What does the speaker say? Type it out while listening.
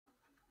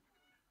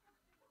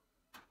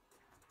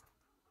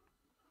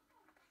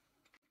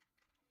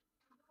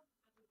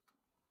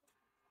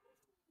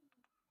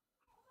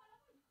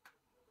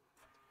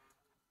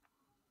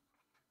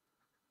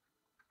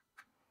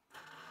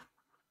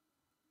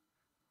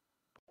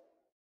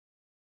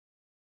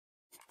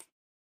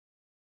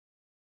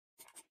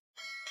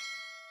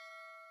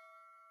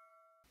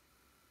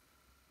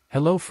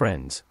Hello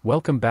friends,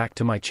 welcome back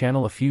to my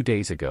channel. A few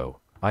days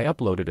ago, I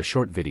uploaded a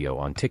short video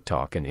on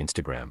TikTok and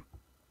Instagram.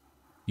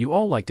 You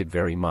all liked it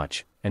very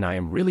much, and I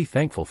am really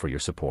thankful for your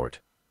support.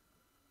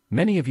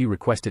 Many of you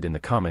requested in the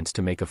comments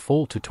to make a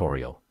full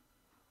tutorial.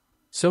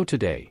 So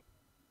today,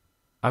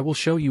 I will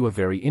show you a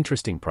very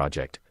interesting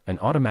project, an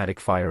automatic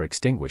fire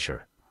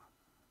extinguisher.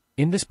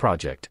 In this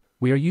project,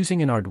 we are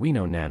using an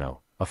Arduino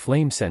Nano, a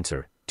flame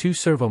sensor, 2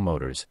 servo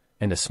motors,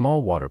 and a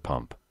small water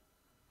pump.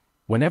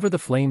 Whenever the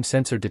flame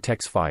sensor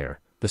detects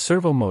fire, the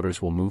servo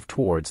motors will move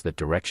towards that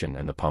direction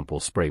and the pump will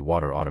spray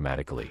water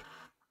automatically.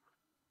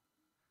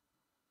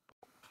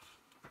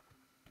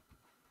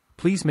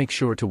 Please make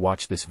sure to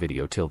watch this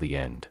video till the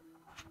end.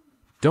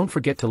 Don't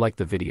forget to like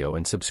the video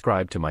and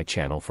subscribe to my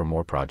channel for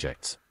more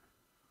projects.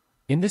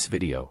 In this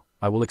video,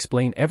 I will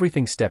explain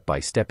everything step by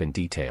step in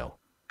detail.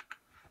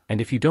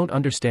 And if you don't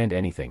understand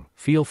anything,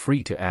 feel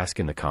free to ask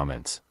in the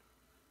comments.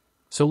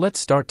 So let's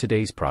start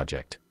today's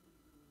project.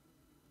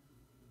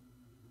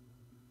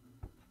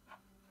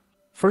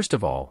 First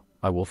of all,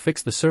 I will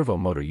fix the servo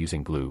motor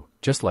using glue,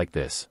 just like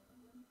this.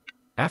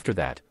 After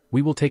that,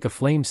 we will take a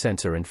flame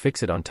sensor and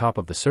fix it on top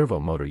of the servo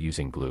motor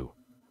using glue.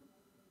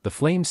 The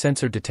flame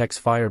sensor detects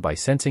fire by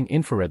sensing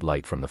infrared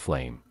light from the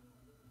flame.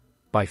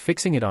 By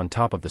fixing it on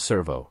top of the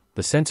servo,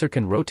 the sensor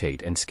can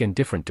rotate and scan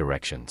different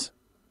directions.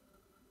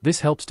 This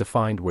helps to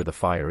find where the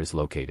fire is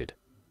located.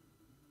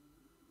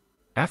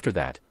 After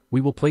that,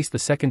 we will place the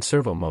second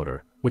servo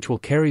motor, which will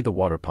carry the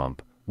water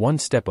pump, one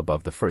step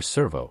above the first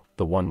servo,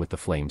 the one with the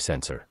flame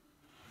sensor.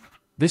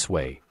 This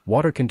way,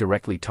 water can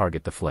directly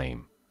target the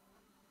flame.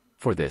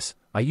 For this,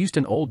 I used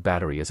an old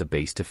battery as a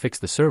base to fix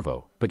the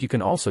servo, but you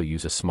can also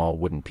use a small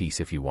wooden piece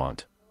if you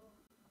want.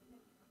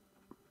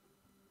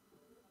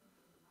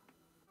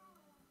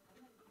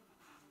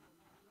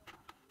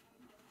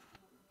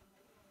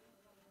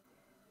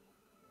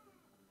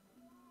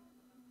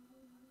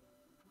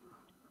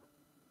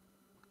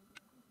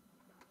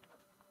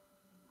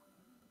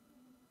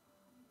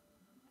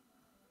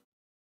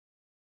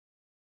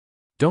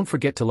 Don't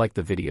forget to like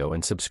the video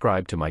and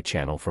subscribe to my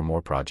channel for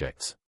more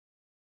projects.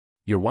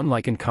 Your one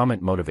like and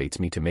comment motivates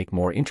me to make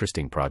more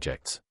interesting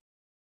projects.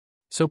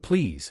 So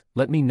please,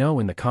 let me know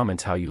in the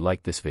comments how you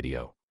liked this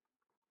video.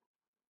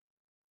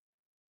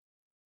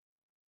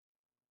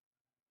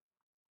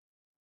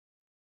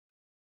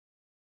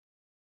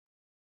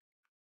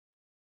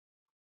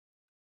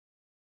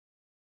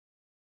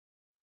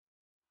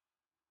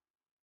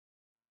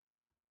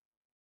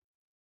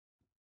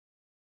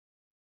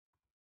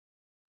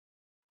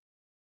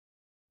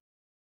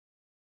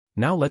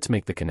 Now let's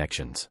make the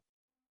connections.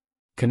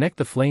 Connect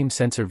the flame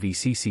sensor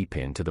VCC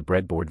pin to the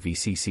breadboard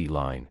VCC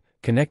line,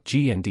 connect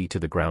G and D to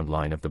the ground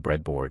line of the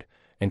breadboard,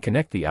 and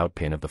connect the out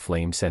pin of the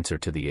flame sensor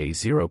to the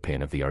A0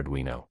 pin of the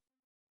Arduino.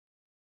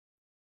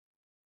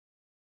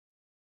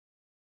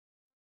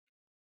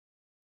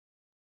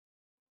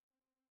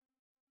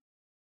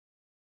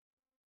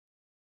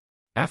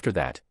 After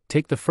that,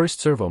 take the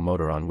first servo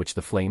motor on which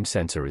the flame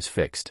sensor is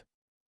fixed.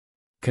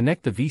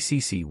 Connect the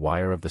VCC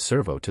wire of the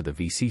servo to the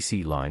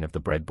VCC line of the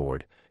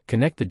breadboard,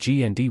 connect the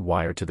G and D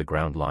wire to the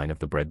ground line of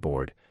the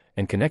breadboard,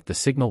 and connect the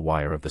signal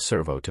wire of the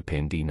servo to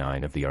pin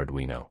D9 of the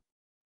Arduino.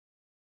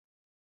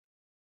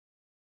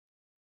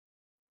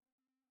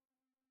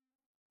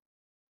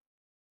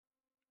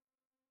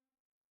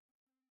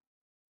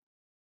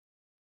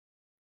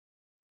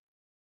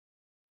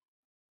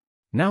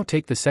 Now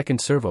take the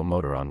second servo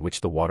motor on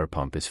which the water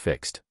pump is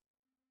fixed.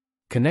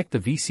 Connect the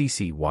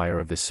VCC wire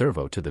of this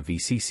servo to the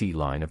VCC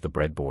line of the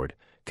breadboard,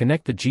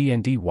 connect the G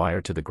and D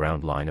wire to the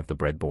ground line of the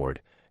breadboard,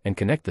 and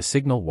connect the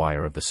signal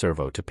wire of the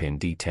servo to pin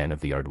D10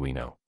 of the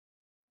Arduino.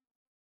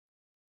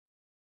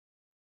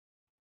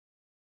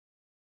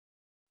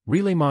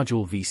 Relay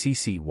module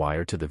VCC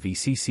wire to the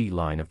VCC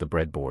line of the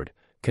breadboard,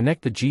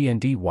 connect the G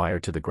and D wire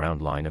to the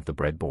ground line of the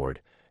breadboard,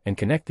 and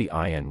connect the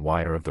IN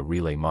wire of the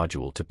relay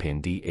module to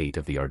pin D8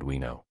 of the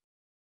Arduino.